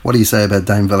What do you say about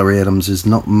Dame Valerie Adams? There's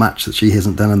not much that she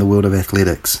hasn't done in the world of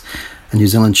athletics. A New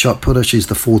Zealand shot putter, she's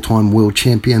the 4-time world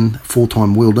champion,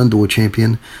 4-time world indoor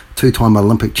champion, 2-time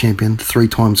Olympic champion, 3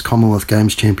 times Commonwealth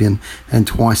Games champion, and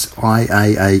twice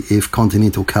IAAF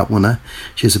Continental Cup winner.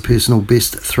 She has a personal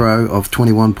best throw of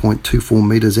 21.24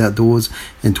 metres outdoors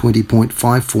and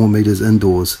 20.54 metres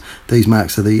indoors. These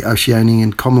marks are the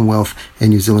Oceanian, Commonwealth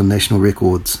and New Zealand national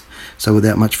records. So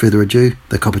without much further ado,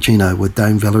 the Cappuccino with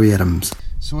Dame Valerie Adams.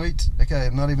 Sweet. Okay,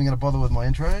 I'm not even going to bother with my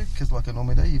intro because like I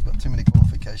normally do, you've got too many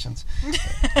qualifications.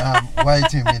 Way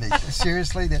too many.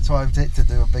 Seriously, that's why I've had to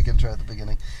do a big intro at the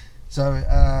beginning. So,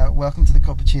 welcome to the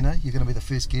Cappuccino. You're going to be the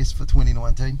first guest for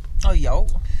 2019. Oh, yo.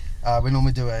 We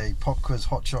normally do a pop quiz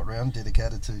hot shot round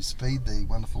dedicated to Speed, the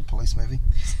wonderful police movie.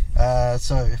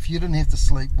 So, if you didn't have to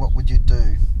sleep, what would you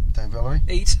do, Dame Valerie?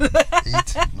 Eat.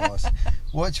 Eat. Nice.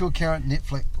 What's your current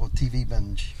Netflix or TV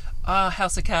binge?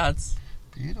 House of Cards.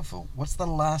 Beautiful. What's the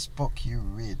last book you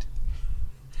read?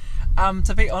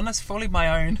 To be honest, fully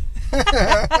my own. Oh,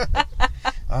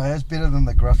 that's better than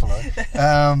the Gruffalo.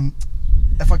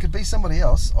 If I could be somebody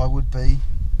else, I would be...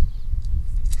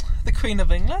 The Queen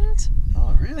of England.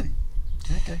 Oh, really?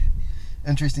 Okay.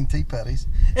 Interesting tea parties.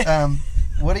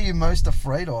 What are you most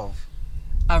afraid of?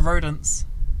 Rodents.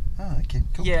 Oh, okay,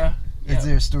 cool. Yeah. Is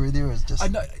there a story there, or is just...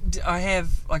 I have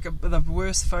like the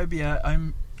worst phobia.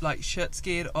 I'm like shit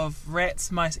scared of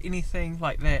rats, mice, anything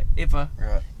like that ever.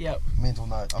 Right. Yep. Mental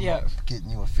note. I'm not getting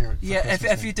you a ferret. Yeah.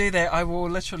 If you do that, I will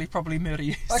literally probably murder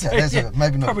you. Okay, so, that's yeah, it.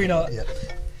 Maybe not. Probably not.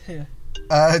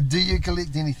 Yeah. Do you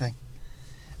collect anything?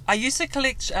 I used to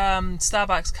collect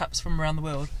Starbucks cups from around the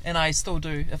world, and I still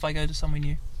do if I go to somewhere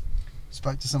new.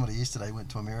 Spoke to somebody yesterday,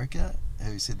 went to America,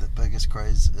 who said the biggest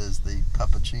craze is the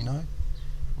puppuccino,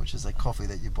 which is a coffee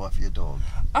that you buy for your dog.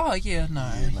 Oh, yeah.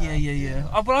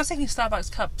 Oh, but I was thinking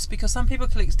Starbucks cups, because some people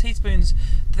collect teaspoons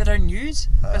they don't use,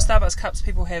 but Starbucks cups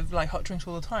people have like hot drinks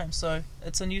all the time, so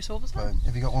it's in use all the time.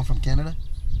 Have you got one from Canada?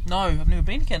 No, I've never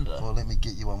been to Canada. Well, let me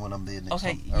get you one when I'm there next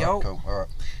time. Okay, yo. Right, cool. All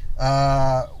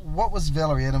right. What was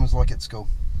Valerie Adams like at school?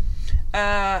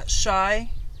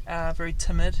 Shy, very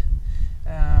timid.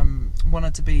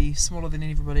 Wanted to be smaller than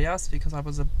everybody else because I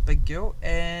was a big girl,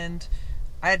 and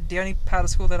the only part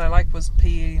of school that I liked was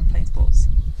PE and playing sports.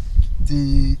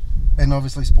 And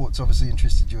obviously sports obviously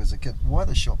interested you as a kid. Why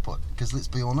the shot put? Because let's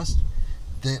be honest,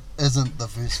 that isn't the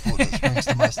first sport that springs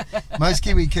to most. Most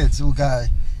Kiwi kids will go,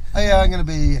 hey, I'm going to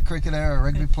be a cricketer, a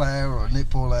rugby player, or a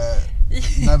netballer.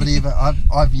 Nobody ever.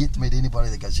 I've yet to meet anybody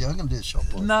that goes, yeah, I'm going to do a shot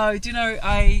put. No, do you know?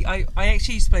 I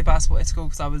actually used to play basketball at school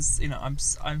because I was, I'm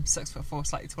 6'4",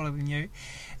 slightly taller than you,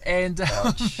 and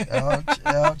ouch.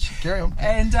 Carry on.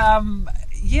 And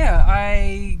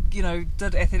I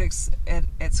did athletics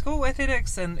at school,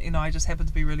 and I just happened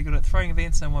to be really good at throwing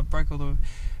events, and I broke all the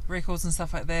records and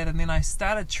stuff like that. And then I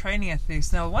started training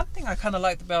athletics. Now, one thing I kind of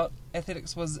liked about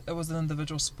athletics was it was an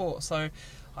individual sport, so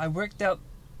I worked out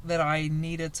that I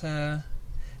needed that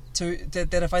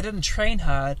if I didn't train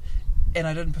hard and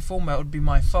I didn't perform well, it would be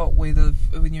my fault. Whether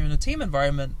when you're in a team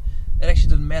environment, it actually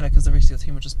didn't matter because the rest of your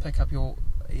team would just pick up your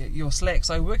slack.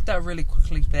 So I worked out really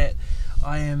quickly that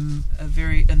I am a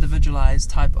very individualized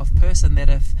type of person, that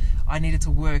if I needed to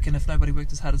work and if nobody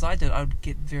worked as hard as I did, I would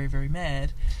get very, very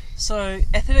mad. So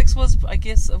athletics was, I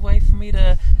guess, a way for me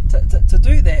to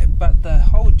do that, but the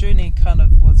whole journey kind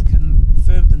of was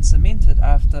confirmed and cemented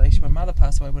after actually my mother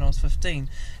passed away when I was 15.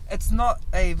 It's not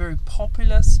a very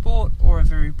popular sport or a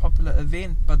very popular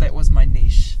event, but that was my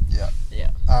niche. Yeah.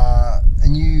 Yeah.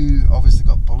 And you obviously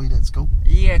got bullied at school?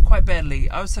 Yeah, quite badly.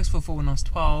 I was 6'4" when I was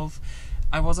 12.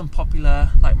 I wasn't popular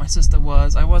like my sister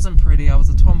was. I wasn't pretty. I was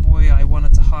a tomboy. I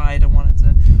wanted to hide. I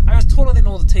was taller than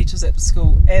all the teachers at the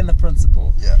school and the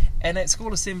principal. Yeah. And at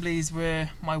school assemblies were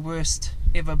my worst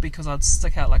ever because I'd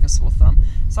stick out like a sore thumb.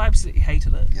 So I absolutely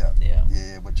hated it. Yeah,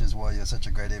 which is why you're such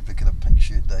a great advocate of Pink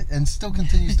Shirt Day, and still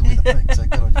continues to wear the pink, so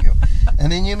good on you, girl.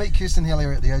 And then you meet Kirsten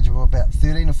Hellier at the age of about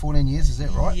 13 or 14 years, is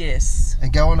that right? Yes.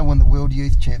 And go on to win the World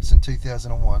Youth Champs in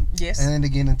 2001. Yes. And then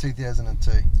again in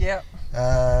 2002. Yeah.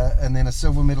 And then a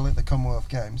silver medal at the Commonwealth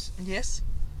Games. Yes.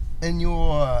 In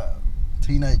your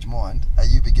teenage mind, are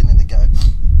you beginning to go,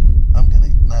 I'm going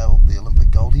to nail the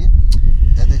Olympic gold here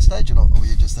at that stage, or not? Or were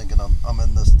you just thinking, I'm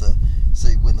in this to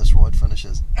see when this ride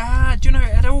finishes? Do you know,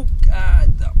 it all,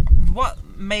 what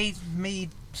made me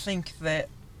think that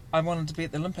I wanted to be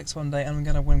at the Olympics one day and I'm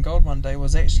going to win gold one day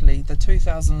was actually the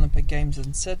 2000 Olympic Games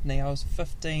in Sydney. I was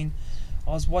 15. I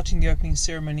was watching the opening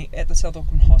ceremony at the South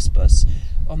Auckland Hospice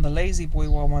on the lazy boy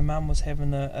while my mum was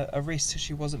having a rest, so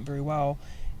she wasn't very well.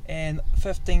 and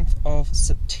 15th of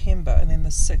September, and then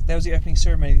that was the opening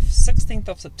ceremony. The 16th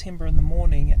of September in the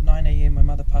morning at 9 a.m. my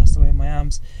mother passed away in my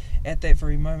arms at that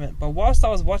very moment. But whilst I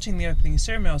was watching the opening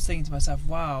ceremony, I was thinking to myself,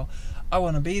 wow, I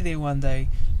want to be there one day,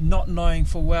 not knowing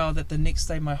full well that the next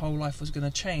day my whole life was going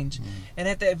to change. And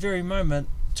at that very moment,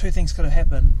 two things could have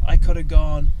happened. I could have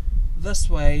gone this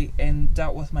way and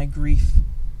dealt with my grief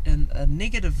in a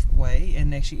negative way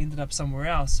and actually ended up somewhere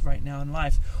else right now in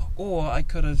life, or I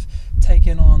could have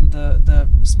taken on the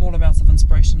small amounts of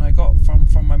inspiration I got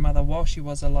from my mother while she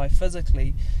was alive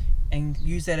physically, and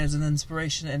use that as an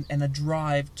inspiration and a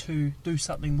drive to do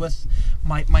something with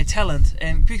my talent.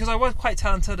 And because I was quite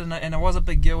talented and I was a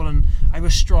big girl and I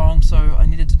was strong, so I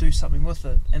needed to do something with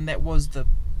it, and that was the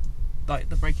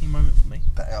breaking moment for me.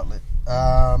 The outlet.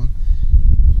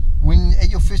 When at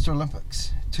your first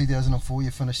Olympics, 2004, you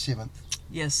finished 7th.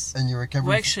 Yes. And you're recovering.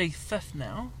 We're actually 5th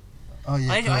now. Oh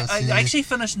yeah. I actually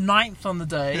finished 9th on the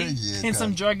day, and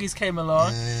some druggies came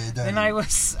along. Then I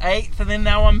was 8th, and then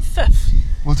now I'm 5th.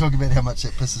 We'll talk about how much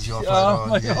that pisses you off later on.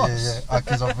 My gosh.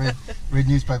 Because I've read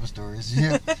newspaper stories.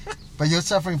 Yeah. But you're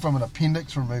suffering from an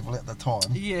appendix removal at the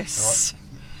time. Yes. Right?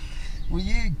 Were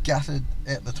you gutted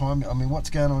at the time? I mean,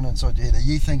 what's going on inside your head? Are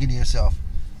you thinking to yourself,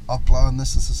 I've blown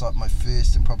this is like my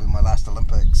first and probably my last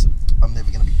Olympics, I'm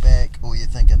never going to be back? Or you're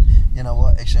thinking, you know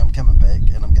what, actually I'm coming back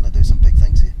and I'm going to do some big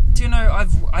things here? Do you know,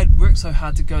 I'd worked so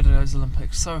hard to go to those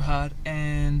Olympics, so hard,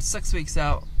 and 7 weeks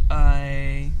out,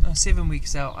 I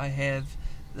have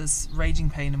this raging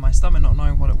pain in my stomach, not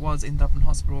knowing what it was, ended up in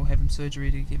hospital having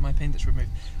surgery to get my appendix removed.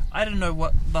 I didn't know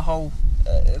what the whole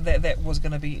that was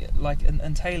going to be like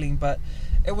entailing, but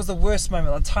it was the worst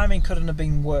moment. The timing couldn't have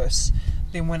been worse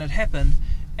than when it happened.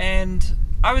 And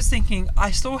I was thinking,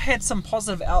 I still had some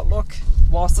positive outlook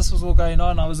whilst this was all going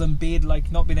on. I was in bed, like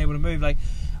not being able to move. Like,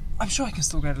 I'm sure I can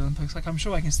still go to the Olympics. Like, I'm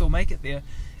sure I can still make it there.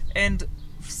 And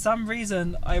for some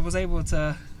reason, I was able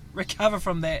to recover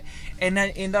from that and then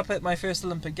end up at my first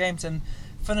Olympic Games and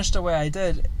finished the way I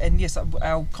did. And yes,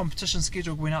 our competition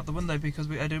schedule went out the window because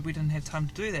we didn't have time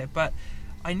to do that. But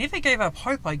I never gave up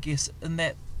hope, I guess, in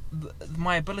that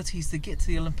my abilities to get to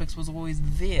the Olympics was always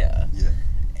there. Yeah.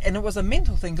 And it was a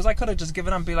mental thing, because I could have just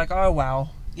given up and be like, oh wow,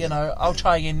 I'll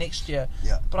try again next year.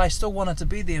 Yeah. But I still wanted to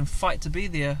be there and fight to be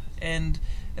there. And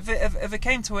if it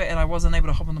came to it and I wasn't able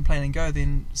to hop on the plane and go,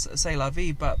 then c'est la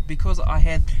vie. But because I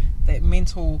had that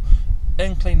mental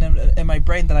inkling in my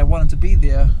brain that I wanted to be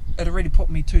there, it already put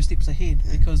me 2 steps ahead,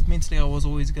 because mentally I was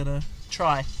always going to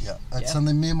try. Yeah. It's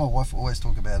something me and my wife always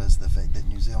talk about, is the fact that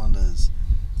New Zealanders,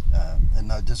 and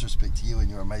no disrespect to you and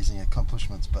your amazing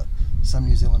accomplishments, but some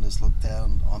New Zealanders look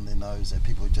down on their nose at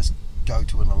people who just go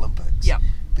to an Olympics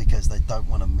because they don't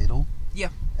want a medal. Yeah.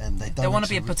 And they want to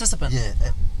be a participant.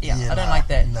 Yeah. I don't like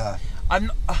that. No.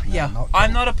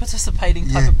 I'm not a participating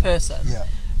type of person. Yeah.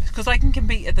 Because I can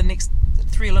compete at the next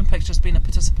 3 Olympics just being a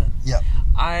participant. Yeah.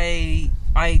 I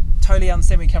totally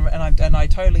understand where you come from, and I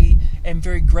totally am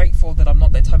very grateful that I'm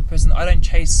not that type of person. I don't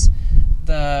chase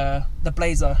the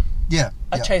blazer. Yeah.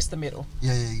 I chase the medal.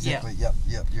 Yeah, exactly. Yep,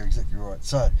 you're exactly right.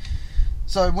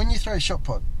 So when you throw a shot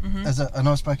put, and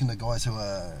I've spoken to guys who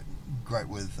are great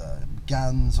with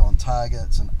guns on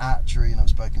targets and archery, and I've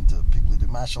spoken to people who do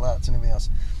martial arts and everything else.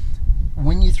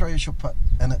 When you throw your shot put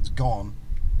and it's gone,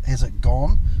 has it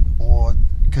gone? Or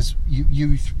because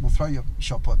you will throw your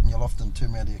shot put and you'll often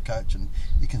turn around to your coach and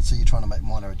you can see you're trying to make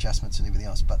minor adjustments and everything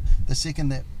else, but the second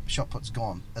that shot put's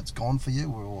gone, it's gone for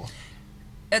you? Or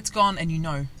it's gone, and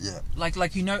yeah, like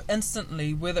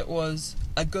instantly whether it was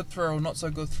a good throw or not so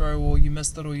good throw, or you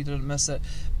missed it or you didn't miss it.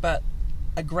 But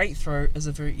a great throw is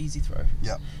a very easy throw.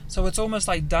 Yeah. So it's almost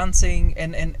like dancing,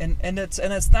 and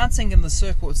it's dancing in the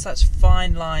circle. It's such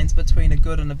fine lines between a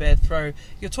good and a bad throw.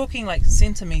 You're talking like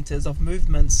centimeters of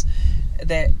movements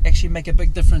that actually make a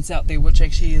big difference out there, which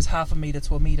actually is half a meter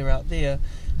to a meter out there.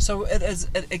 So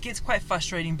it gets quite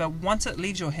frustrating, but once it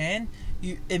leaves your hand,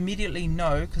 you immediately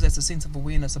know, because that's a sense of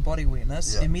awareness, a body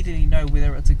awareness, immediately know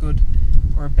whether it's a good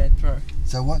or a bad throw.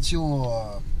 So what's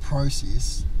your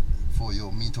process for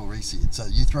your mental reset? So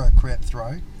you throw a crap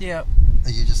throw. Yeah. Are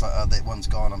you just like, oh, that one's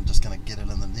gone, I'm just going to get it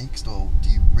in the next? Or do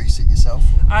you reset yourself?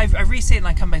 I reset and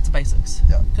I come back to basics.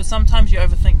 Yeah. Because sometimes you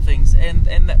overthink things, and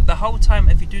the whole time,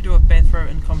 if you do a bad throw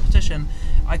in competition,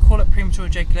 I call it premature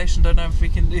ejaculation. Don't know if we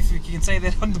can say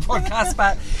that on the podcast,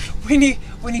 but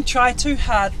when you try too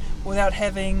hard without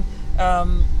having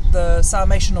the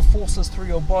summation of forces through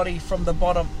your body from the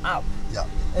bottom up,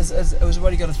 is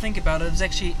what you got to think about. It is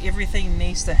actually everything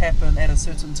needs to happen at a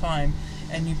certain time,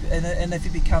 and if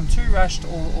you become too rushed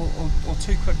or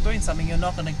too quick doing something, you're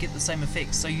not going to get the same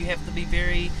effects. So you have to be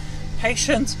very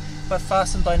patient but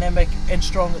fast and dynamic and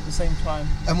strong at the same time.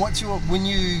 And when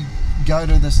you go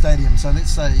to the stadium, so let's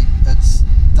say it's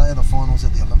day of the finals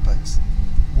at the Olympics,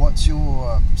 what's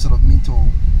your sort of mental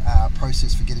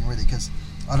process for getting ready? Because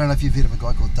I don't know if you've heard of a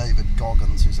guy called David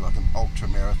Goggins, who's like an ultra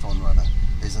marathon runner.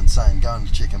 He's insane. Go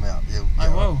and check him out. I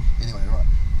will. Anyway, right.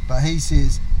 But he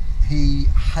says he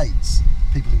hates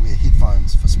people who wear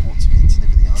headphones for sports events and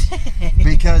everything else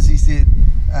because he said,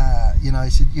 he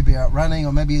said you'll be out running,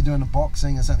 or maybe you're doing a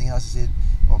boxing or something else. He said,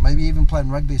 or maybe even playing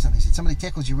rugby or something. He said somebody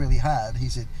tackles you really hard. He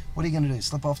said, what are you going to do?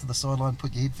 Slip off to the sideline,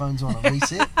 put your headphones on, and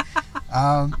reset?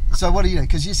 So what do you do?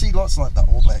 Because you see lots like the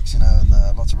All Blacks, and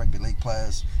lots of rugby league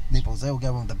players, netballs, they all go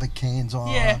in with the big cans on,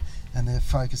 and they're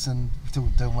focusing,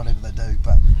 doing whatever they do.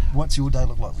 But what's your day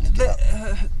look like when you get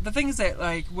up? The thing is that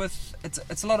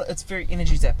it's very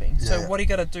energy zapping. So what do you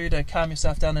got to do to calm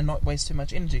yourself down and not waste too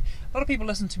much energy? A lot of people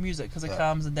listen to music because it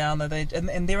calms them down.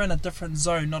 And they're in a different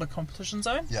zone, not a competition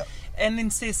zone. Yeah. And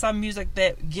then there's some music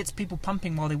that gets people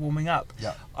pumping while they're warming up.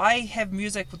 Yeah. I have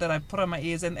music that I put on my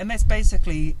ears, and that's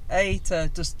basically A, to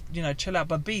just chill out,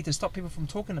 but B, to stop people from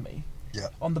talking to me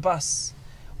on the bus.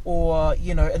 Or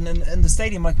in the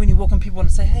stadium, like when you walk in, people want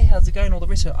to say, hey, how's it going, all the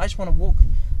rest of it. I just want to walk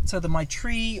to my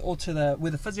tree or to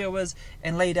where the physio is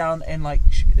and lay down and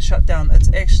shut down.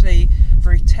 It's actually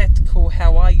very tactical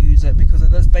how I use it, because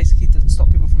it is basically to stop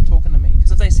people from talking to me.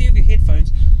 Because if they see you with your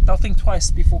headphones, they'll think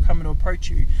twice before coming to approach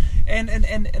you. And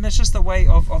it's just a way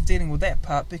of dealing with that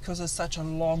part, because it's such a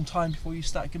long time before you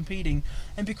start competing.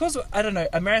 And because, I don't know,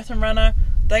 a marathon runner,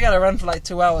 they got to run for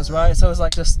 2 hours, right? So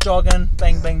it's just jogging,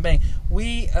 bang, bang, bang.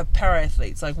 We are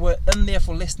para-athletes. We're in there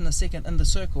for less than a second in the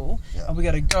circle, and we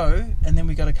got to go, and then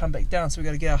we got to come back down. So we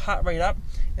got to get our heart rate up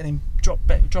and then drop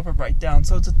it right down.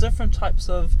 So it's a different types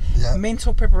of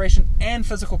mental preparation and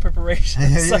physical preparation.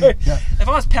 If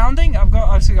I was pounding, I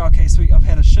was thinking, okay, sweet, I've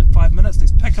had a shit 5 minutes,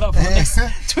 let's pick it up for the next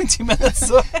 20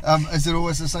 minutes. Is it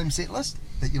always the same set list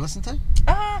that you listen to?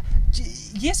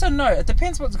 Yes or no. It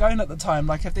depends what's going at the time.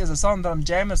 If there's a song that I'm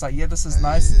jamming, it's this is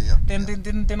nice.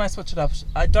 Then I switch it up.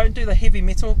 I don't do the heavy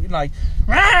metal,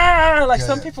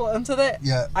 some people are into that.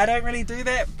 Yeah. I don't really do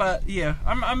that, but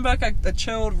I'm like a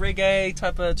chilled reggae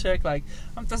type of chick.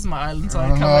 This is my island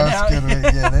song coming out.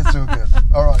 Good, yeah, that's all good.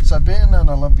 All right, so being an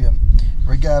Olympian,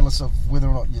 regardless of whether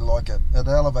or not you like it, it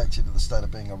elevates you to the state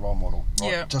of being a role model.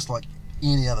 Right? Yeah. Just like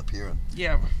any other parent.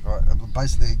 Yeah. Right.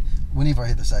 Basically, whenever I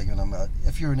hear this argument,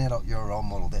 if you're an adult, you're a role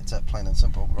model. That's it, plain and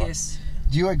simple. Right? Yes.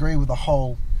 Do you agree with the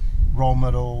whole role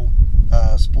model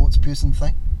sports person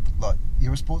thing?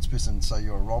 You're a sports person, so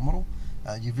you're a role model.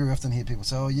 You very often hear people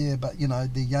say, oh yeah, but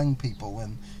they're young people,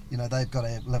 and they've got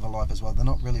to live a life as well. They're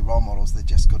not really role models, they're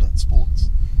just good at sports.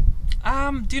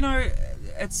 Do you know,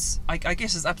 I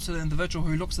guess it's up to the individual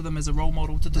who looks at them as a role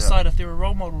model to decide if they're a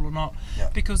role model or not,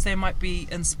 because they might be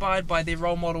inspired by their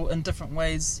role model in different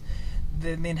ways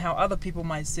than how other people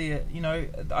might see it.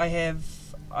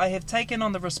 I have taken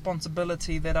on the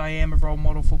responsibility that I am a role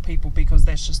model for people, because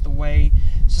that's just the way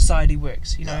society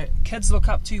works. Kids look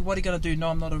up to you. What are you going to do? No,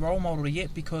 I'm not a role model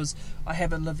yet because I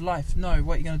haven't lived life. No,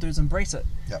 what you're going to do is embrace it.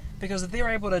 Because if they're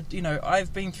able to,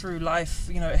 I've been through life,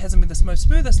 it hasn't been the most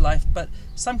smoothest life, but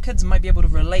some kids might be able to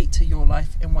relate to your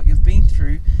life and what you've been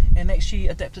through, and actually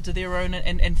adapt it to their own,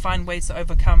 and find ways to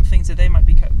overcome things that they might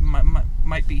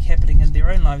be happening in their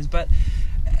own lives. But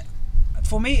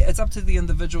for me, it's up to the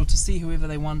individual to see whoever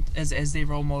they want as their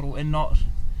role model, and not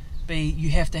be, you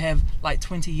have to have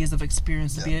 20 years of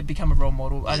experience to become a role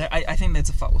model. I think that's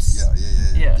a false.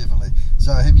 Yeah, definitely.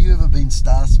 So have you ever been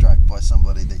starstruck by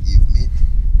somebody that you've met?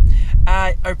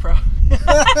 Oprah.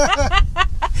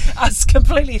 I was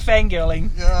completely fangirling.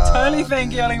 Totally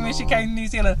fangirling when she came to New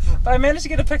Zealand. But I managed to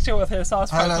get a picture with her, so I was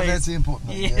quite pleased. That's the important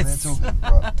thing. Yes. Yeah, that's all good.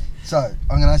 Right. So, I'm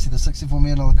going to ask you the $64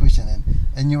 million question then.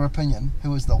 In your opinion,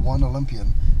 who is the one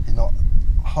Olympian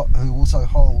who also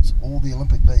holds all the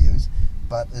Olympic values,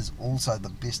 but is also the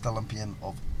best Olympian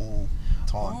of all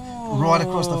time? Ooh. Right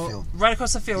across the field. Right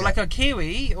across the field, like a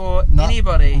Kiwi or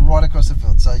anybody? Right across the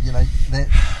field. So, that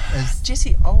is...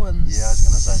 Jesse Owens. Yeah, I was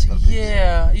going to say it's got to be.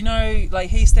 Yeah,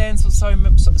 he stands for so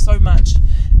much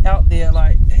out there.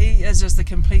 He is just a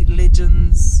complete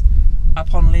legends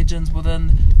upon legends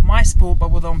within my sport,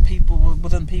 but within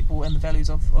people and the values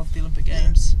of the Olympic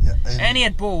Games. Yeah. And he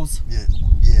had balls. Yeah,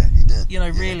 he did.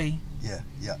 Really. Yeah,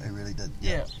 he really did.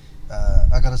 Yeah.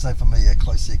 I got to say, for me, a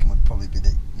close second would probably be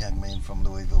that young man from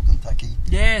Louisville, Kentucky.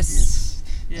 Yes.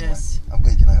 Anyway, I'm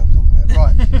glad you know who I'm talking about.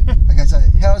 Right. Okay, so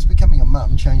how has becoming a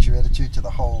mum changed your attitude to the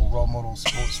whole role model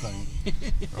sports thing?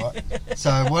 Right.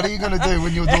 So what are you going to do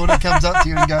when your daughter comes up to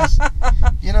you and goes,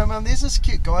 Mum, there's this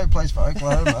cute guy who plays for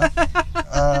Oklahoma,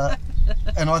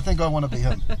 and I think I want to be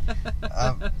him.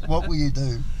 What will you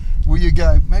do will you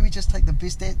go, maybe just take the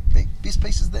best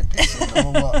pieces of that person,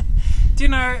 or what? Do you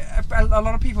know, a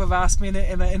lot of people have asked me,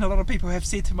 and a lot of people have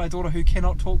said to my daughter, who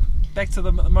cannot talk back to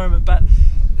them at the moment, but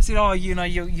said, oh, you know,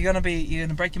 you're gonna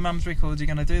break your mum's records, you're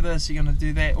gonna do this, you're gonna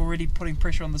do that, already putting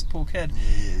pressure on this poor kid.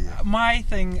 Yeah. My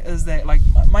thing is that, like,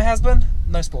 my husband,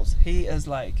 no sports. He is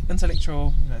like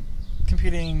intellectual, you know,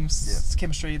 computing,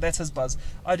 chemistry, that's his buzz.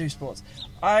 I do sports.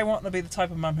 I want to be the type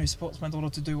of mum who supports my daughter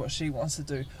to do what she wants to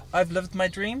do. I've lived my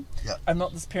dream. I'm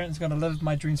not this parent who's going to live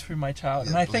my dreams through my child.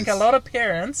 And I think a lot of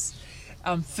parents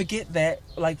forget that,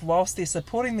 like, whilst they're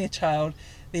supporting their child,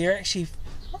 they're actually,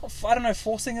 I don't know if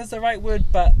forcing is the right word,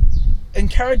 but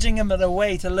encouraging them in a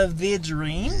way to live their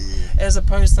dream as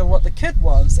opposed to what the kid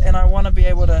wants. And I want to be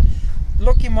able to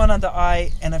look him one under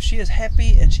eye, and if she is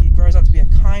happy and she grows up to be a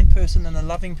kind person and a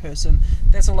loving person,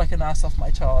 that's all I can ask of my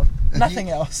child.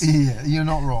 Nothing else. Yeah, you're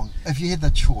not wrong. If you had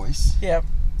the choice, Yeah.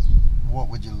 what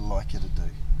would you like her to do?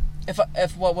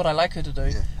 If what would I like her to do?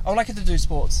 Yeah. I would like her to do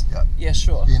sports. Yeah. Yeah,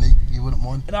 sure. You wouldn't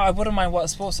mind? No, I wouldn't mind what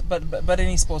sports, but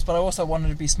any sports. But I also wanted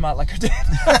to be smart like her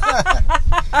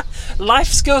dad. Life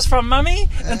skills from mummy,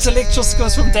 intellectual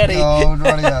skills from daddy. Oh,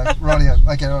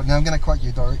 rightio. Okay, right, now I'm going to quote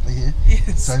you directly here.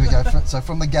 Yes. So here we go. So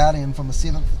from The Guardian, from the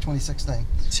 7th, 2016.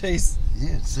 Jeez.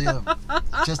 Yeah, see,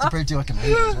 just to prove to you I can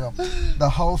read as well. The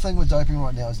whole thing with doping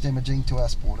right now is damaging to our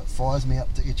sport. It fires me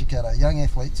up to educate our young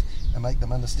athletes and make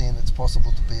them understand it's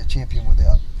possible to be a champion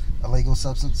without illegal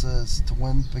substances, to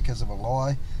win because of a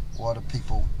lie. Why do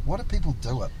people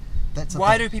do it?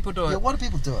 Why do people do it? Yeah, why do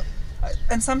people do it?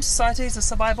 In some societies, it's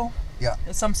survival. Yeah.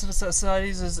 In some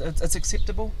societies, it's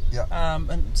acceptable. Yeah.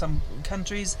 In some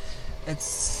countries,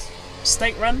 it's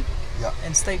state-run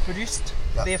and state-produced.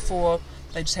 Yeah. Therefore,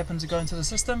 they just happen to go into the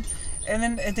system. And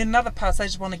then in other parts, they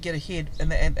just want to get ahead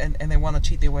and they want to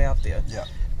cheat their way out there. Yeah.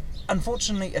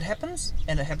 Unfortunately, it happens,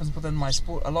 and it happens within my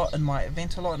sport a lot, in my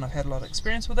event a lot, and I've had a lot of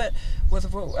experience with it, with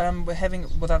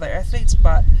other athletes.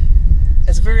 But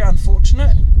it's very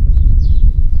unfortunate,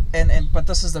 but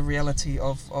this is the reality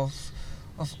of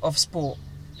sport.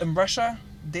 In Russia,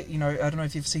 you know, I don't know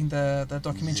if you've seen the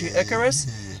documentary Icarus.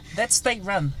 Yeah. That's state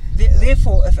run.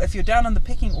 Therefore, if you're down in the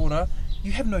pecking order,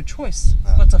 you have no choice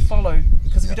but to follow,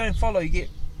 because if you don't follow, you get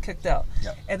kicked out.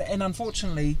 Yeah. And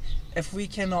unfortunately, if we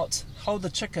cannot hold the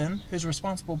chicken who's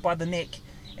responsible by the neck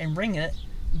and wring it,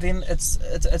 then it's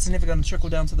never going to trickle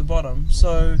down to the bottom.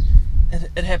 So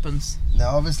it happens.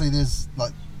 Now, obviously, there's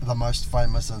like the most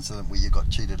famous incident where you got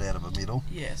cheated out of a medal.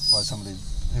 Yes. By somebody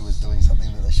who was doing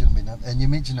something that they shouldn't be done. And you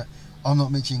mention it. I'm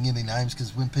not mentioning any names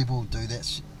because when people do that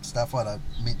stuff, I don't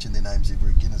mention their names ever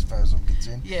again as far as I'm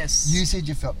concerned. Yes. You said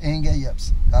you felt anger, you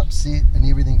upset, and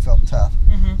everything felt tough.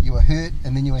 Mm-hmm. You were hurt,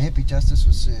 and then you were happy justice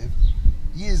was served.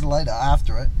 Years later,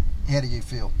 after it, how do you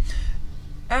feel?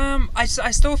 I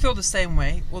still feel the same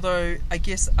way, although I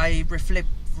guess I reflect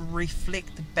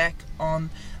back on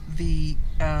the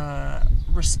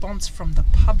response from the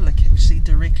public actually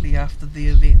directly after the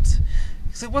event.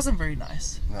 Because it wasn't very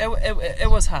nice. No. It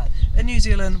was hard. In New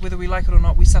Zealand, whether we like it or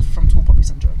not, we suffer from tall poppy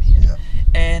syndrome here. Yeah.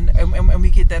 And we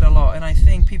get that a lot. And I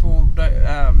think people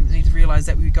need to realise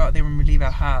that we go out there and we leave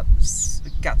our hearts,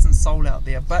 guts and soul out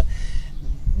there. But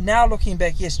now looking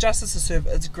back, yes, justice is served.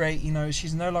 It's great. You know,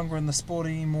 she's no longer in the sport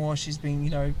anymore. She's been,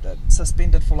 you know,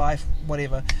 suspended for life,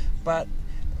 whatever. But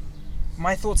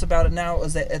my thoughts about it now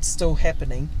is that it's still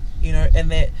happening, you know,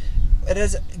 and that it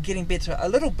is getting better a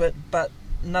little bit, but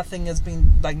nothing has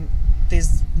been, like,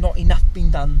 there's not enough been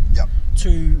done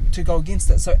to go against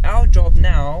it. So our job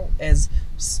now as,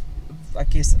 I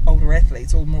guess, older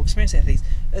athletes or more experienced athletes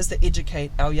is to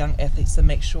educate our young athletes to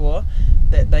make sure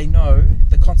that they know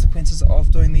the consequences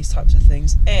of doing these types of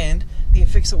things and the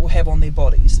effects it will have on their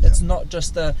bodies. It's not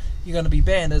just you're going to be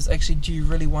banned. It's actually, do you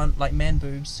really want, like, man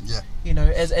boobs? Yeah. You know,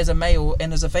 as a male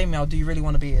and as a female, do you really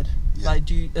want a beard? Yeah. Like,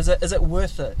 is it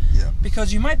worth it? Yeah.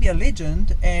 Because you might be a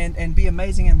legend and be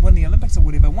amazing and win the Olympics or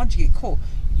whatever. Once you get caught,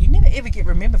 you never ever get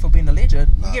remembered for being a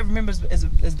legend. No. You get remembered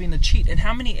as being a cheat. And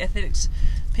how many athletics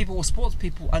people or sports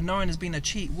people are known as being a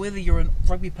cheat? Whether you're a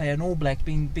rugby player, an All Black,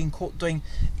 being caught doing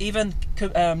even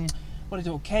what do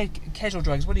you call casual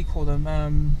drugs? What do you call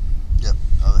them? Yep,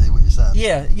 I hear what you're saying.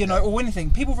 Yeah, you know, or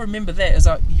anything. People remember that as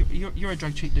you're a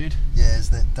drug cheat, dude. Yeah, as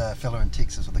that fella in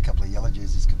Texas with a couple of yellow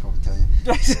jerseys could probably tell you.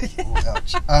 Oh,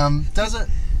 ouch.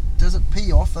 Does it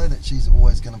pee off though that she's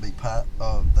always going to be part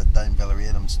of the Dame Valerie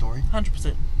Adams story?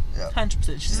 100%. Yeah.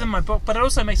 100%. She's in my book, but it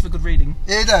also makes for good reading.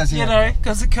 Yeah, it does. You know,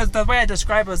 because the way I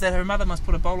describe it is that her mother must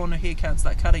put a bowl on her hair, can't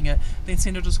start cutting it, then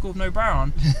send her to school with no bra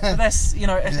on. But that's, you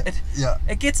know,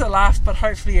 it gets a laugh, but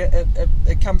hopefully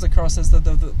it comes across as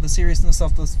the seriousness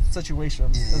of the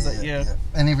situation. Yeah.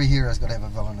 And every hero's got to have a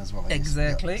villain as well. I guess.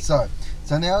 Exactly. Yeah.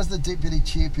 So now as the deputy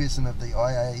chairperson of the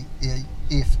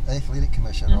IAAF Athletic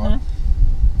Commission, right?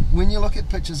 When you look at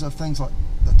pictures of things like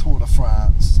the Tour de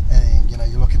France, and you know,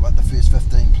 you look at like the first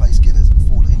 15 place getters, and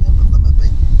 14 of them have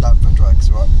been done for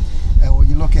drugs, right? Or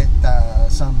you look at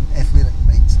some athletic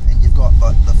meets, and you've got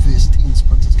like the first 10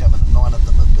 sprinters coming, and 9 of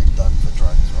them have been done for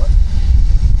drugs, right?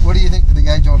 What do you think to the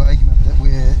age-old argument that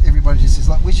where everybody just says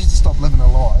like we should stop living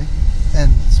a lie in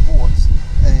sports,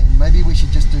 and maybe we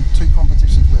should just do 2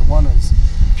 competitions where one is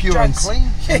pure Drugs. and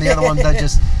clean, and the other one they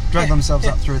just drug themselves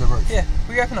up through the roof. Yeah,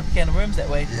 we open up a can of worms that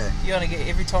way. Yeah. You only get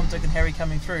every Tom, Dick and Harry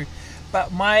coming through.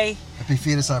 But It'd be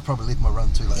fair to say I probably left my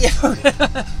run too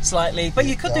late. slightly. But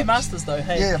you could do masters though,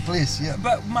 hey? Yeah, bless, yeah.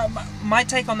 But my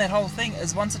take on that whole thing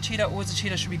is once a cheater, always a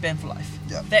cheater should be banned for life.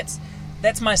 Yeah.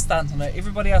 That's my stance on it.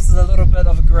 Everybody else is a little bit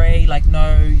of a grey, like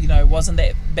no, you know, it wasn't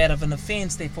that bad of an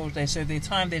offence, therefore they served their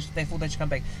time, therefore they should come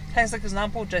back. Classic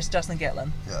example, just Justin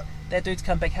Gatlin. Yeah. That dude's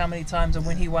come back how many times, and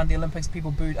when he won the Olympics, people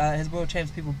booed, his world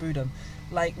champs, people booed him.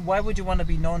 Like, why would you want to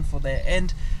be known for that?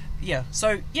 And yeah,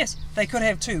 so yes, they could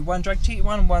have 2, one drug cheat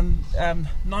one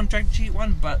non-drug cheat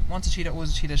one, but once a cheater,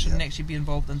 always a cheater, shouldn't actually be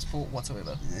involved in sport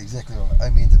whatsoever. Yeah, exactly right.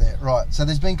 Amen to that. Right, so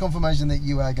there's been confirmation that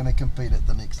you are going to compete at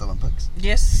the next Olympics.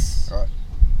 Yes. Right,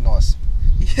 nice.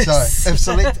 Yes.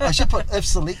 So, I should put if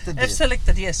selected there. If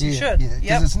selected, yes, you should. Yeah,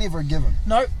 because it's never a given.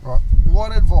 No. Right,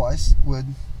 what advice would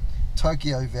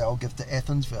Tokyo Val give to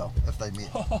Athens Val if they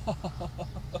met?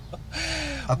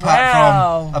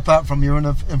 Apart from you're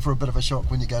in for a bit of a shock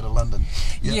when you go to London.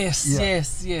 Yeah.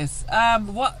 Yes.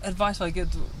 What advice would I give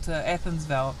to Athens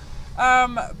Val?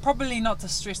 Probably not to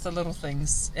stress the little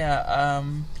things,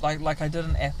 like I did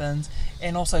in Athens,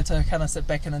 and also to kind of sit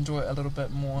back and enjoy it a little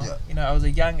bit more. Yeah. You know, I was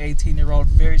a young 18-year-old,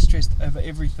 very stressed over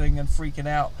everything and freaking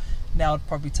out. Now I'd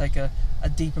probably take a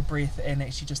deeper breath and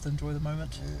actually just enjoy the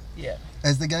moment. Yeah.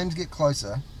 As the games get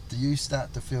closer, do you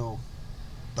start to feel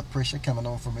the pressure coming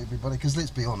on from everybody? Because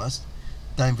let's be honest,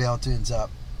 Dame Val turns up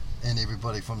and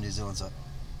everybody from New Zealand's like,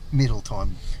 medal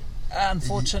time.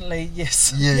 Unfortunately,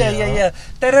 yes. Yeah.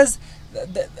 That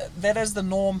is the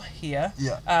norm here.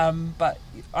 Yeah. But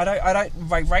I don't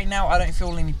right now I don't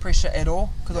feel any pressure at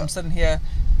all because I'm sitting here,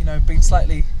 you know, being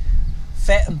slightly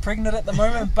fat and pregnant at the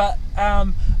moment, but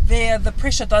the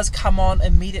pressure does come on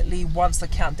immediately once the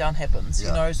countdown happens.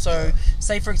 You know, so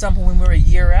say for example when we're a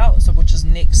year out, so which is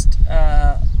next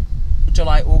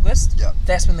July, August,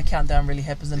 that's when the countdown really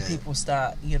happens and people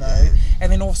start, you know,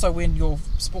 and then also when your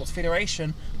sports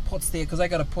federation puts there, because they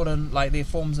got to put in like their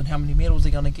forms and how many medals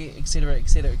they're going to get,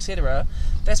 etc.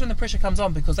 That's when the pressure comes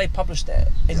on because they publish that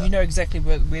and you know exactly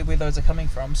where those are coming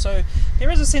from. So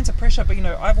there is a sense of pressure, but you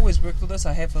know, I've always worked with this.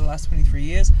 I have for the last 23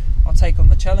 years. I'll take on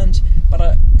the challenge,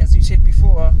 but as you said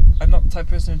before, I'm not the type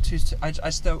of person I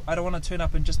don't want to turn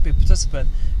up and just be a participant.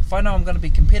 If I know I'm going to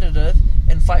be competitive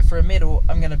and fight for a medal,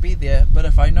 I'm going to be there. But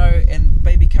if I know and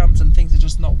baby comes and things are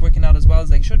just not working out as well as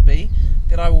they should be,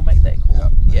 then I will make that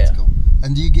call. That's cool.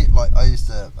 And do you get, like, I used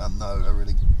to know a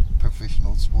really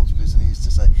professional sports person who used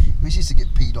to say, we used to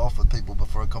get peed off with people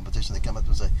before a competition. They come up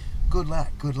and say, good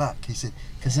luck, he said,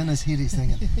 because in his head he's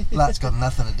thinking, luck's got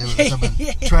nothing to do with it. I've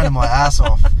been training my ass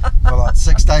off for like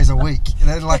 6 days a week.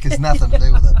 That luck has nothing to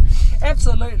do with it.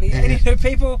 Absolutely. And you know,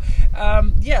 people,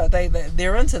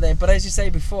 they're into that, but as you say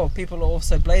before, people are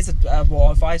also blazer,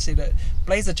 if I said it,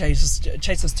 blazer chasers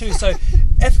too. So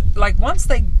if, like, once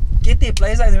they get their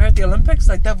blazer and they're at the Olympics,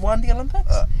 like they've won the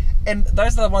Olympics, and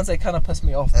those are the ones that kind of piss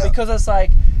me off because it's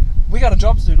like, we got a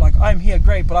job to do. Like, I'm here,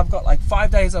 great, but I've got like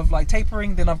 5 days of like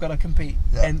tapering, then I've got to compete.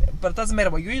 But it doesn't matter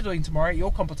what you're doing tomorrow,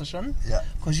 your competition,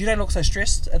 because you don't look so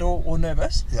stressed at all or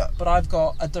nervous. But I've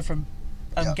got a different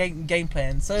game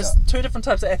plan. So there's 2 different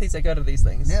types of athletes that go to these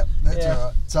things. That's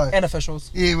right. So and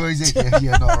officials. Yeah, well, exactly.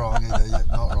 Not wrong either.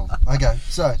 Not wrong. Okay,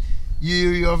 so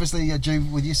you obviously are due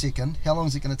with your second. How long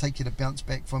is it going to take you to bounce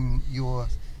back from your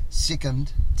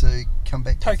second to come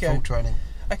back to full training?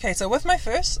 Okay, so with my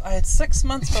first, I had 6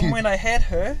 months from when I had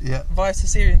her via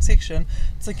cesarean section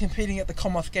to competing at the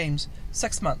Commonwealth Games.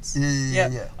 6 months.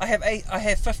 Yeah. I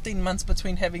have 15 months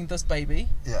between having this baby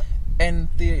and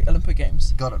the Olympic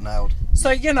Games. Got it nailed.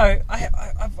 So, you know,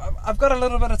 I've got a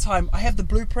little bit of time. I have the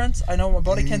blueprints. I know what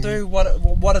my body can do,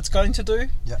 what it's going to do.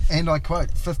 Yeah, and I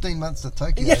quote, 15 months to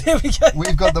Tokyo. Yeah, there we go.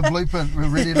 We've got the blueprint. We're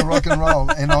ready to rock and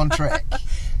roll and on track.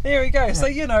 There we go. So,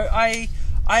 you know,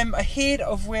 I'm ahead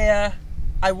of where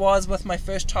I was with my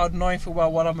first child, knowing full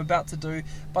well what I'm about to do,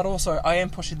 but also I am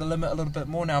pushing the limit a little bit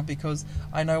more now because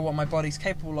I know what my body's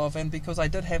capable of, and because I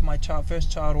did have my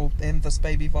first child and this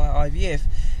baby via IVF,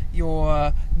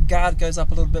 your guard goes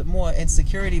up a little bit more, and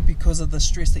security, because of the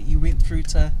stress that you went through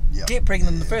to get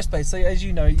pregnant in the first place. So as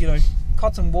you know,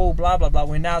 cotton wool, blah blah blah.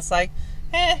 Where now it's like,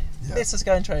 let's just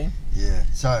go and train. Yeah.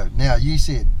 So now you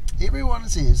said everyone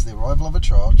says the arrival of a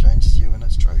child changes you, and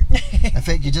it's true. In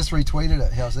fact, you just retweeted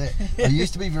it. How's that? I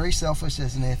used to be very selfish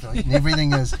as an athlete, and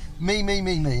everything is me.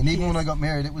 And even when I got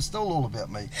married, it was still all about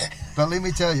me. But let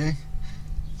me tell you,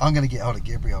 I'm going to get hold of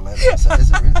Gabrielle later. So is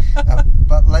it really?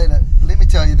 But later, let me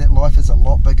tell you that life is a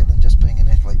lot bigger than just being an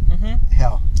athlete. Mm-hmm.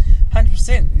 How?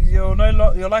 100%.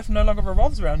 Your life no longer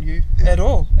revolves around you at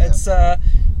all.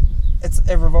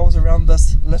 It revolves around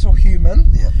this little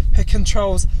human who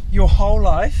controls your whole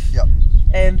life. Yep.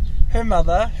 And her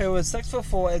mother, who is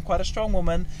 6'4" and quite a strong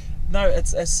woman. No,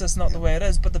 it's just not the way it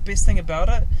is. But the best thing about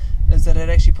it is that it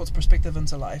actually puts perspective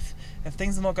into life. If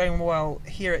things are not going well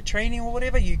here at training or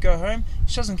whatever, you go home.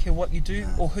 She doesn't care what you do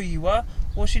or who you are.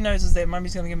 All she knows is that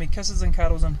mummy's going to give me kisses and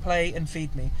cuddles and play and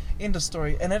feed me. End of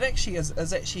story. And it actually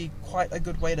is actually quite a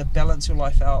good way to balance your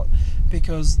life out,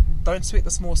 because don't sweat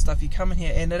the small stuff. You come in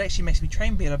here and it actually makes me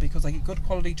train better because I get good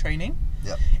quality training.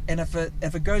 Yep. And if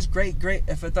it goes great.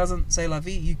 If it doesn't, say la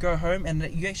vie, you go home and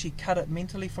you actually cut it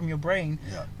mentally from your brain,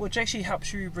 which actually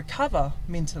helps you recover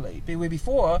mentally. Where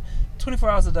before, 24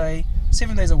 hours a day,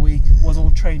 7 days a week was all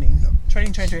training.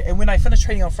 Training. And when I finish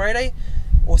training on Friday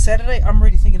or Saturday, I'm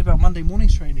already thinking about Monday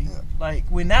morning's training. Like,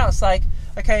 when now it's like,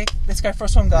 okay, let's go for a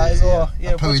swim, guys. A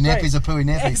pooey nappy's a pooey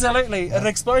nappy. Absolutely. An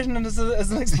explosion is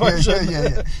an explosion.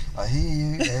 Yeah. I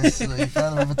hear you as the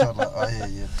father of a toddler. I hear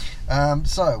you.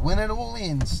 So, when it all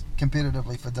ends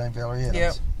competitively for Dame Valerie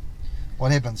Adams,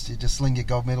 what happens? Do you just sling your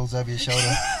gold medals over your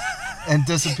shoulder and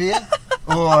disappear?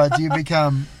 Or do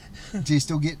you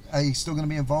still are you still going to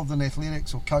be involved in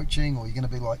athletics or coaching, or are you going to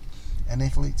be like an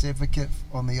athlete's advocate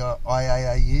on the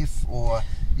IAAF, or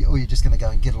you're just going to go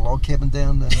and get a log cabin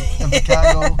down in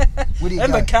Invercargill? Where do you go?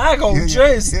 Invercargill,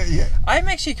 jeez. Yeah. I'm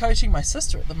actually coaching my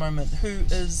sister at the moment, who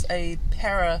is a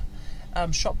para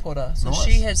shot putter. So Nice.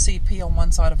 she has CP on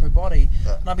one side of her body,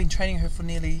 and I've been training her for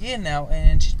nearly a year now,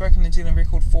 and she's broken the New Zealand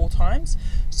record 4 times.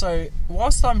 So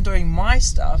whilst I'm doing my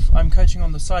stuff, I'm coaching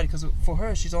on the side, because for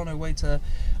her, she's on her way to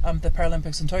the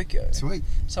Paralympics in Tokyo. Sweet.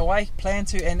 So I plan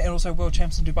to, and also World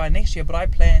Champs in Dubai next year, but I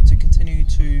plan to continue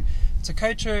to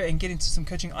coach her and get into some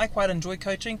coaching. I quite enjoy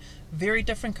coaching. Very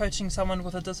different coaching someone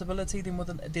with a disability than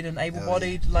an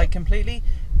able-bodied, completely.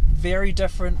 Very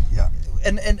different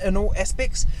in all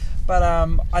aspects. But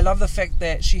I love the fact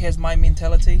that she has my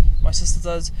mentality. My sister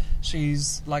does.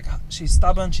 She's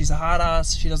stubborn. She's a hard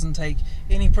ass. She doesn't take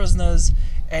any prisoners.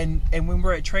 And when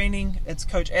we're at training, it's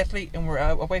coach athlete, and we're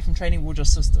away from training, we're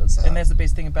just sisters. And that's the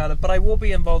best thing about it. But I will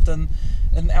be involved in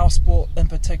our sport in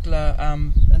particular,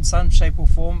 in some shape or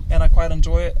form, and I quite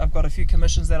enjoy it. I've got a few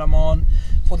commissions that I'm on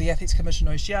for the Athletes Commission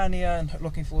Oceania, and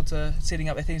looking forward to setting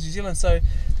up Athletes New Zealand. So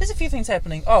there's a few things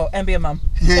happening. Oh, and be a mum.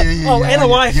 And a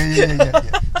wife. Yeah.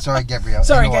 Sorry, Gabrielle.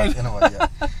 Sorry, Gabe.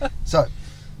 So,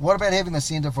 what about having the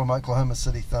centre from Oklahoma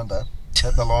City Thunder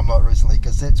at the limelight recently?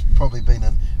 Because that's probably been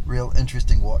a real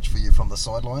interesting watch for you from the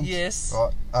sidelines. Yes.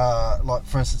 Right. Like,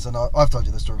 for instance, and I've told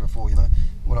you this story before,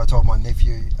 when I told my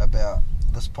nephew about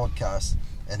this podcast,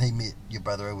 and he met your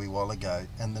brother a wee while ago,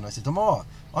 and then I said to him,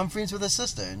 I'm friends with his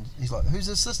sister, and he's like, who's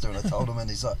his sister? And I told him, and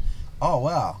he's like, oh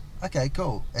wow, okay,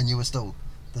 cool. And you were still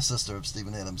the sister of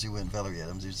Stephen Adams, you weren't Valerie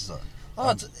Adams. He was just like,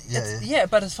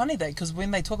 but it's funny that, because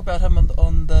when they talk about him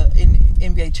on the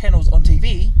NBA channels on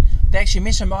TV, they actually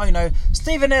mention him,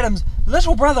 Stephen Adams,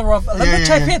 little brother of Olympic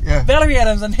champion Valerie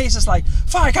Adams, and he's just like,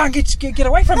 fuck, I can't get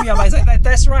away from you. I was like,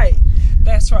 that's right.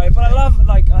 But I love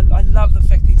the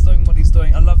fact that he's doing what he's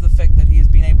doing. I love the fact that he has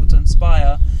been able to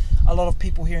inspire a lot of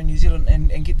people here in New Zealand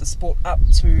and get the sport up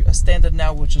to a standard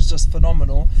now, which is just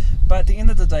phenomenal. But at the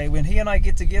end of the day, when he and I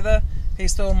get together,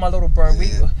 he's still my little bro.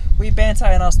 We banter,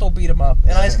 and I'll still beat him up,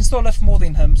 and I can still lift more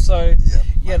than him. So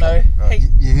he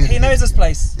knows his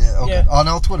place. Okay. Oh, and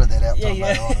I'll Twitter that out.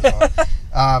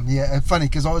 Funny,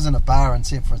 because I was in a bar in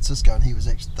San Francisco, and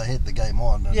they had the game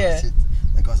on, and I said,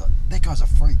 the guy's like, that guy's a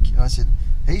freak, and I said,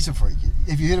 he's a freak.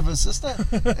 Have you heard of his sister?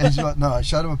 And she's like, no. I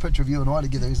showed him a picture of you and I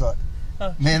together. He's like,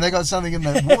 man, they got something in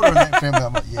that water in that family.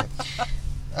 I'm like,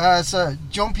 yeah. So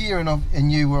John Pierre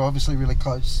and you were obviously really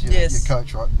close. Your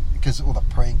coach, right? Because all the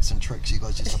pranks and tricks you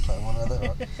guys used to play one another,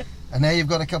 right? And now you've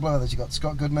got a couple of others. You've got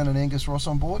Scott Goodman and Angus Ross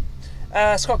on board.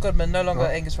 Scott Goodman, no longer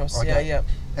Angus Ross. Okay. Yeah.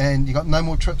 And you got no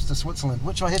more trips to Switzerland,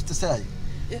 which I have to say,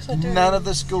 Yes, I do. None of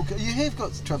the school kids. You have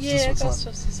got trips to Yeah, I got Switzerland.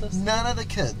 trips to Switzerland. None of the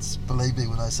kids believe me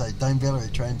when I say Dame Valerie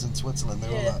trains in Switzerland.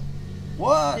 They're all Yeah. like,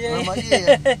 what? Yeah. And I'm like,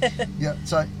 yeah. Yeah.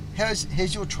 So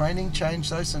has your training changed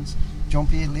though since John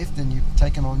Pierre left and you've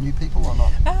taken on new people or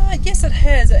not? Yes, it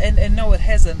has, and no, it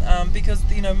hasn't. Because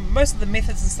most of the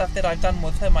methods and stuff that I've done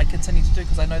with him, I continue to do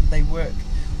because I know that they work.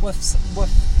 With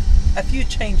a few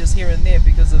changes here and there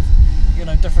because of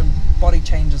different body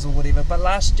changes or whatever. But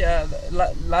last year,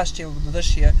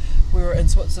 this year, we were in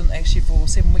Switzerland actually for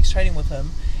 7 weeks training with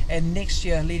him. And next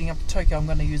year, leading up to Tokyo, I'm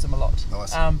going to use him a lot.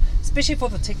 Nice. Especially for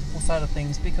the technical side of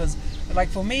things, because like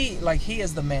for me, like he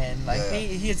is the man. Like Yeah.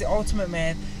 he is the ultimate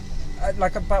man.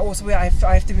 But also I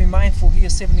have to be mindful. He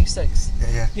is 76.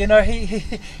 Yeah.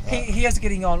 He is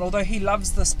getting on. Although he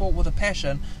loves the sport with a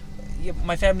passion. Yeah,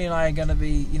 my family and I are going to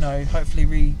be,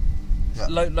 hopefully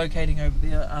locating over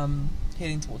there,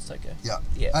 heading towards Tokyo. Yeah.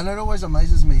 Yeah. And it always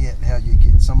amazes me at how you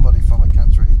get somebody from a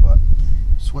country like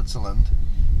Switzerland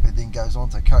who then goes on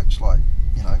to coach like,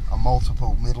 a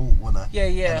multiple medal winner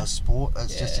in a sport.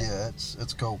 It's just,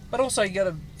 it's cool. But also you got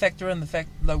to factor in the fact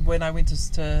that when I went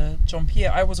to John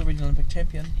Pierre, I was already an Olympic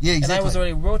champion. Yeah, exactly. And I was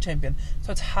already world champion.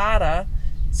 So it's harder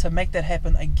to make that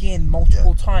happen again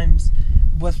multiple times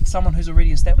with someone who's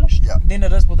already established than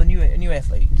it is with a new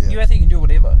athlete. New athlete can do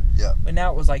whatever. Yeah. But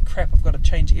now it was like, crap, I've got to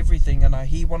change everything, and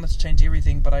he wanted to change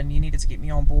everything, but he needed to get me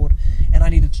on board, and I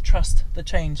needed to trust the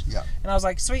change. Yeah. And I was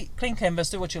like, sweet, clean canvas,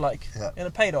 do what you like. Yeah. And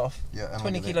it paid off. Yeah.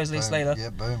 20 kilos less boom. later.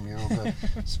 Yeah, boom, you're all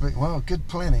good. Well, good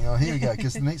planning. Oh, here we go,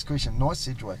 because the next question, nice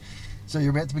segue. So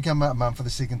you're about to become a mum for the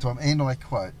second time, and I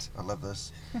quote, I love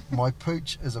this, my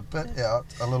pooch is a bit out,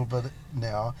 a little bit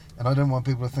now, and I didn't want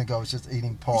people to think I was just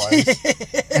eating pies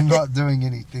and not doing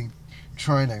anything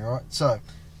training, right? So,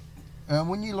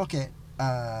 when you look at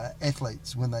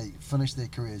athletes when they finish their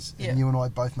careers, and you and I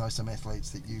both know some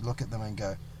athletes that you look at them and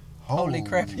go, Holy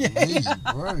crap.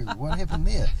 bro, what happened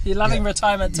there? You're loving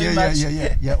retirement too much.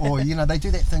 Yeah. Or, they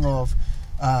do that thing of,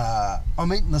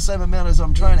 I'm eating the same amount as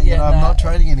I'm training, I'm not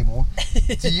training anymore.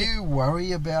 Do you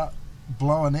worry about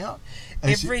blowing out?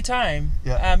 Every time.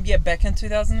 Yeah. Back in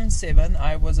 2007,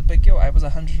 I was a big girl. I was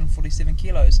 147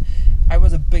 kilos. I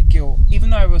was a big girl, even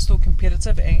though I was still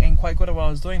competitive and quite good at what I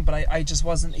was doing, but I just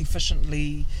wasn't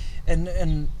efficiently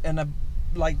in a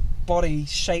body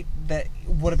shape that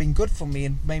would have been good for me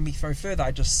and made me throw further.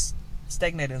 I just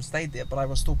stagnated and stayed there, but I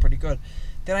was still pretty good.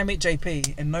 Then I met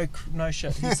JP, and no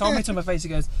shit, he told me to my face, he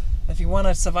goes, if you want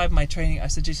to survive my training, I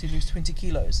suggest you lose 20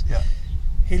 kilos. Yeah.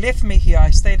 He left me here.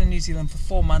 I stayed in New Zealand for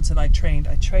 4 months, and I trained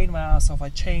my ass off. I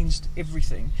changed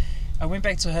everything. I went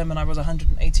back to him, and I was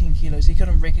 118 kilos. He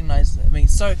couldn't recognize me.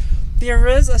 So there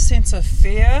is a sense of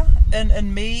fear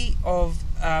in me of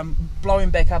blowing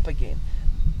back up again.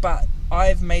 But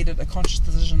I've made it a conscious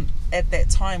decision at that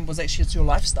time was actually it's your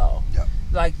lifestyle. Yeah.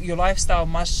 Like your lifestyle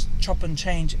must chop and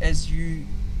change as you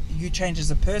change as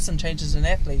a person, change as an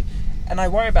athlete. And I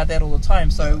worry about that all the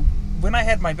time. So when I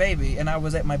had my baby and I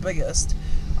was at my biggest,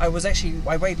 I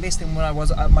weighed less than when I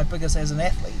was at my biggest as an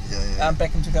athlete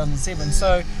back in 2007. Yeah.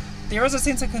 So there is a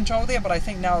sense of control there, but I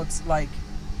think now it's like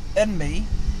in me,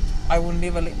 I will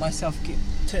never let myself get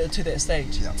to that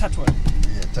stage. Yeah. Touch wood.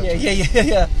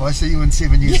 Yeah. If I see you in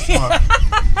 7 years' time,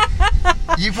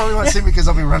 you probably won't see me because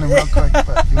I'll be running real quick,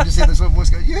 but you'll just hear this little voice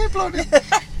go, yeah, bloody.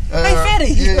 Hey,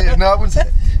 fatty. Yeah, no, I wouldn't say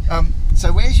that.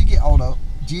 So as you get older,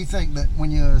 do you think that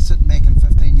when you're sitting back in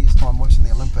 15 years' time watching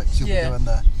the Olympics, you'll be doing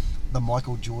the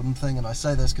Michael Jordan thing? And I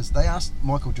say this because they asked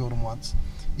Michael Jordan once,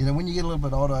 when you get a little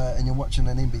bit older and you're watching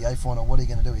an NBA final, what are you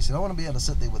going to do? He said, I want to be able to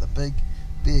sit there with a big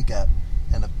beer gut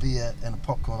and a beer and a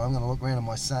popcorn. I'm going to look around at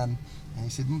my son, and he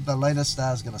said, the latest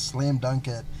star's going to slam dunk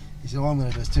it. He said, all I'm going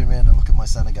to do is turn around and look at my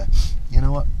son and go, you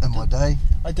know what, in my day,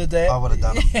 I did that. I would have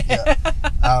done it. Yeah.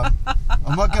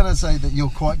 I'm not going to say that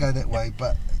you'll quite go that way,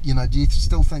 but, do you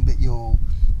still think that you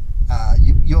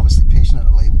obviously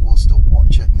passionately will still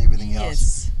watch it and everything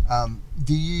else?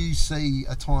 Do you see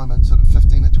a time in sort of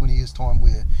 15 or 20 years' time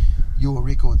where your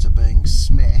records are being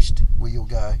smashed, where you'll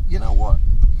go, you know what,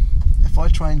 if I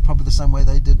trained probably the same way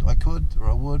they did, I could, or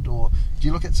I would? Or do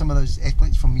you look at some of those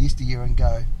athletes from yesteryear and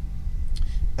go,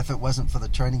 if it wasn't for the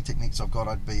training techniques I've got,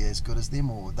 I'd be as good as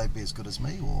them, or they'd be as good as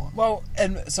me? Or well,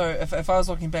 and so if I was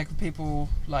looking back at people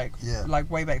like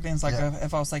way back then, it's like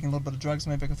if I was taking a little bit of drugs,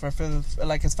 maybe I could throw further,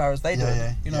 like as far as they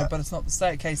did, But it's not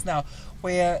the case now.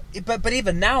 Where, but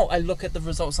even now, I look at the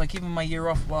results. Like even my year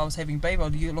off while I was having baby,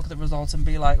 you look at the results and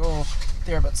be like, oh,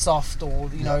 they're a bit soft, or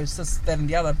it's this, that, and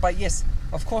the other. But yes,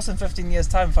 of course, in 15 years'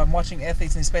 time, if I'm watching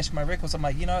athletes and especially my records, I'm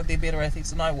like, they're better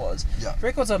athletes than I was. Yeah.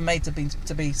 Records are made to be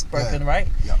broken, right?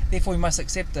 Yeah. Therefore, we must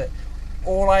accept it.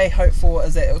 all I hope for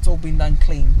is that it's all been done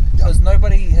clean, Yeah. because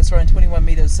nobody has thrown 21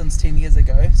 meters since 10 years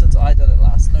ago, since I did it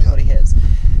last. Nobody has.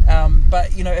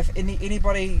 But you know, if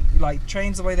anybody like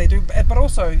trains the way they do, but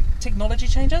also technology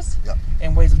changes, Yeah.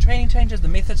 and ways of training changes, the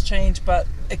methods change, but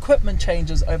equipment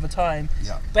changes over time.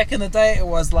 Yeah. Back in the day, it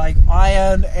was like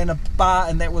iron and a bar,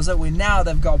 and that was it. Where now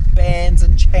they've got bands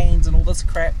and chains and all this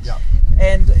crap. Yeah.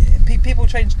 And people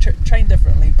train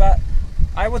differently, but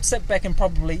I would sit back and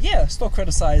probably still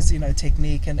criticize, you know,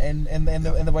 technique and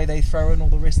the way they throw and all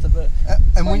the rest of it.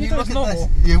 And Well, when you you do look it at normal.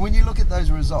 those, when you look at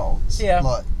those results, Yeah.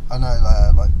 like I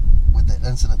know, like with that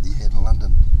incident that you had in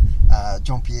London,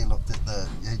 John Pierre looked at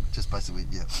he just basically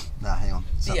hang on,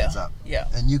 something's up. Yeah.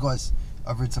 And you guys,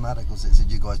 I've read some articles that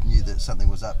said you guys knew that something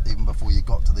was up even before you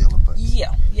got to the Olympics.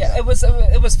 Yeah. Yeah. It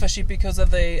was fishy because of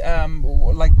the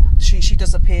like she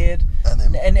disappeared And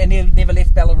then and never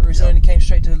left Belarus Yeah. and only came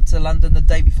straight to London the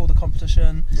day before the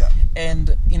competition. Yeah.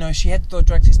 And you know, she had to do a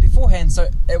drug test beforehand, so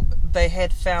they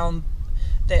had found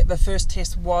that the first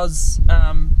test was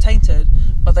tainted,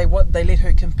 but they let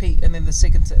her compete, and then the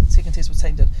second test was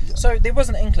tainted. Yeah. So there was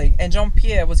an inkling, and Jean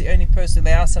Pierre was the only person.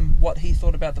 They asked him what he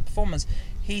thought about the performance.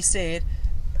 He said,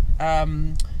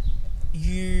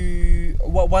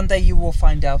 one day you will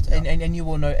find out, Yeah. and you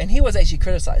will know. And he was actually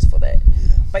criticised for that. Yeah.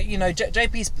 But you know,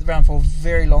 JP's been around for a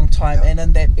very long time, Yeah. and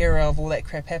in that era of all that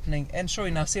crap happening, and sure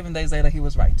enough, 7 days later he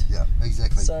was right. Yeah,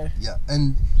 exactly. So- yeah,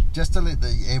 and just to let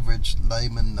the average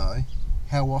layman know,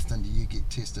 how often do you get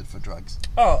tested for drugs?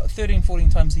 13, 14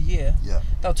 times a year. Yeah.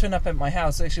 They'll turn up at my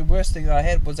house. Actually, the worst thing that I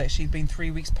had was actually been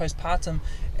 3 weeks postpartum,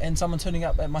 and someone turning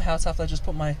up at my house after I just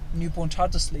put my newborn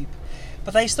child to sleep.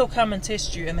 But they still come and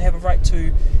test you, and they have a right to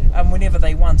whenever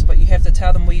they want. But you have to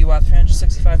tell them where you are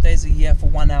 365 days a year for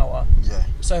 1 hour. Yeah.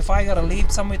 So if I gotta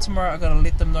leave somewhere tomorrow, I gotta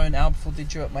let them know an hour before they're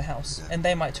due at my house. Yeah. And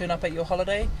they might turn up at your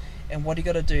holiday, and what do you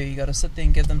gotta do? You gotta sit there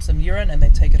and give them some urine, and they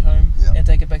take it home Yeah. and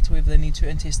take it back to wherever they need to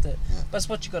and test it. Yeah. That's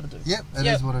what you gotta do. Yep, it is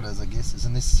Yep. what it is, I guess. It's a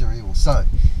necessary evil. So,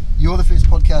 you're the first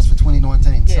podcast for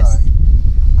 2019. Yes. So,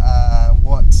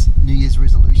 what New Year's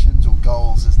resolutions or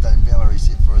goals has Dame Valerie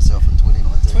set for herself in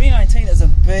 2019? 2019 is a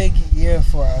big year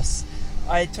for us.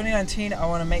 2019, I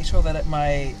want to make sure that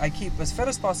I keep as fit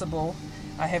as possible.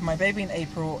 I have my baby in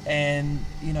April, and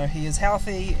you know he is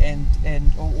healthy, and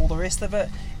all the rest of it.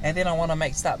 And then I want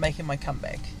to start making my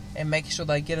comeback and making sure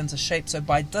that I get into shape. So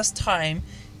by this time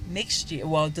next year,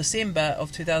 December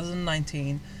of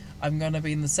 2019, I'm going to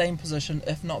be in the same position,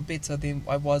 if not better, than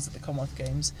I was at the Commonwealth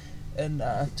Games in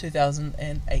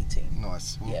 2018.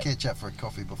 Nice. We'll Yep. catch up for a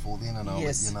coffee before then, and I'll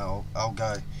Yes. let you know. I'll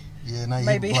go. Yeah, no,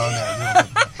 Maybe. you're blown out.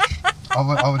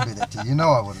 I wouldn't do that to you. You know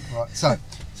I wouldn't. Right.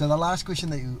 So the last question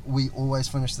that we always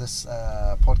finish this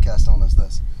podcast on is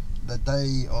this: the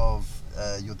day of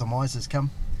your demise has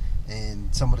come,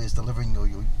 and somebody is delivering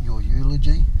your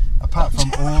eulogy. Apart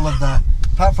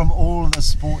from all of the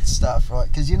sports stuff, right?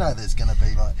 Because you know there's going to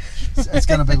be like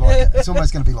it's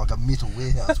almost going to be like a metal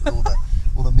warehouse with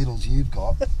all the medals you've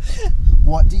got.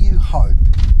 What do you hope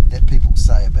that people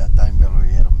say about Dame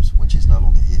Valerie Adams when she's no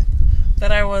longer here?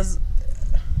 That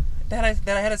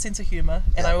I had a sense of humour,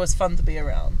 and Yep. I was fun to be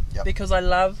around. Yep. Because I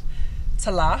love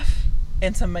to laugh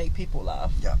and to make people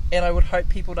laugh. Yeah, And I would hope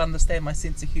people to understand my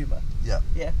sense of humour. yeah,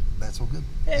 Yeah. that's all good.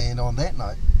 Yeah. And on that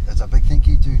note, it's a big thank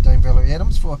you to Dame Valerie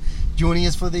Adams for joining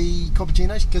us for the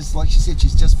Cappuccino, because like she said,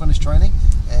 she's just finished training,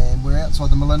 and we're outside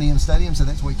the Millennium Stadium, so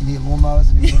that's where you can hear lawnmowers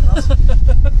and everything else.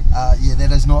 Yeah,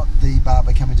 that is not the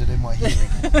barber coming to do my hair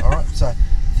again. All right, so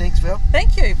thanks, Val.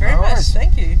 Thank you very No much. worries.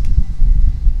 Thank you.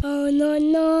 Oh no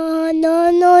no no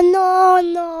no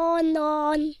no no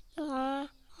no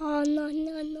oh no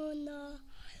no no no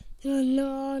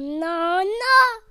no no no